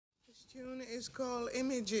Tune is called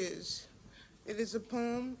Images. It is a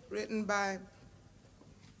poem written by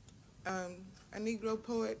a Negro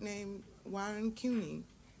poet named Warren Cuny.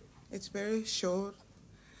 It's very short,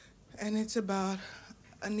 and it's about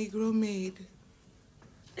a Negro made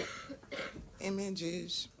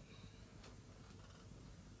images.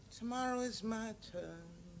 Tomorrow is my turn.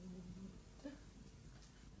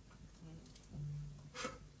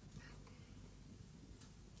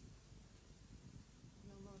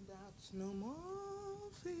 No more doubts, no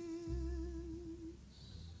more fears.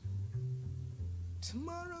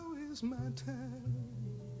 Tomorrow is my turn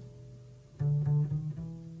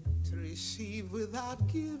to receive without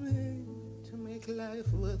giving, to make life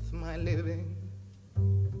worth my living.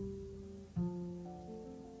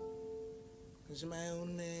 Is my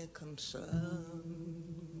only concern.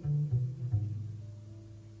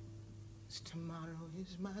 Tomorrow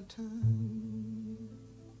is my turn.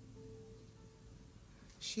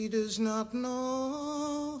 She does not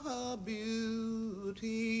know her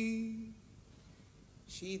beauty.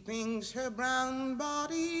 She thinks her brown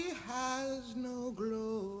body has no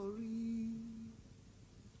glory.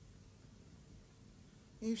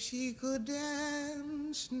 If she could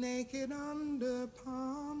dance naked under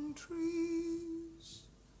palm trees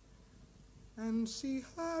and see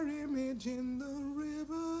her image in the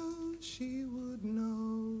river, she would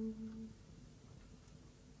know.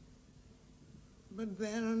 But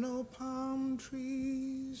there are no palm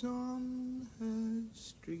trees on her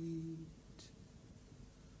street.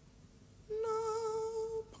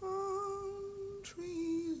 No palm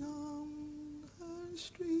trees on her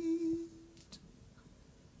street.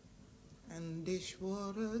 And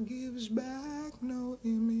dishwater gives back no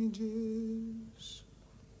images.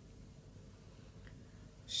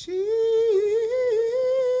 She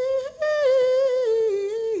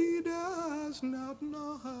does not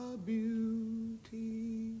know her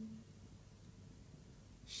beauty.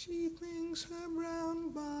 She thinks her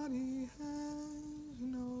brown body has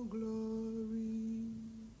no glory.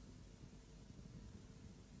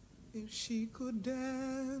 If she could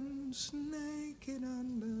dance naked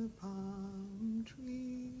under palm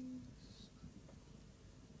trees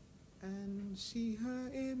and see her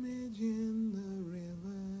image in the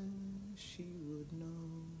river, she would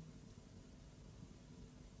know.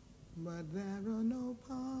 But there are no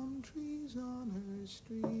palm trees on her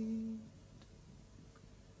street.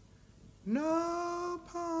 No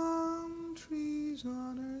palm trees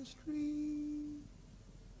on her street.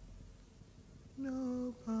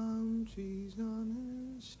 No palm trees on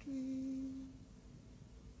her street.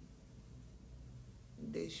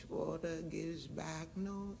 Dishwater gives back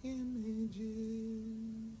no images.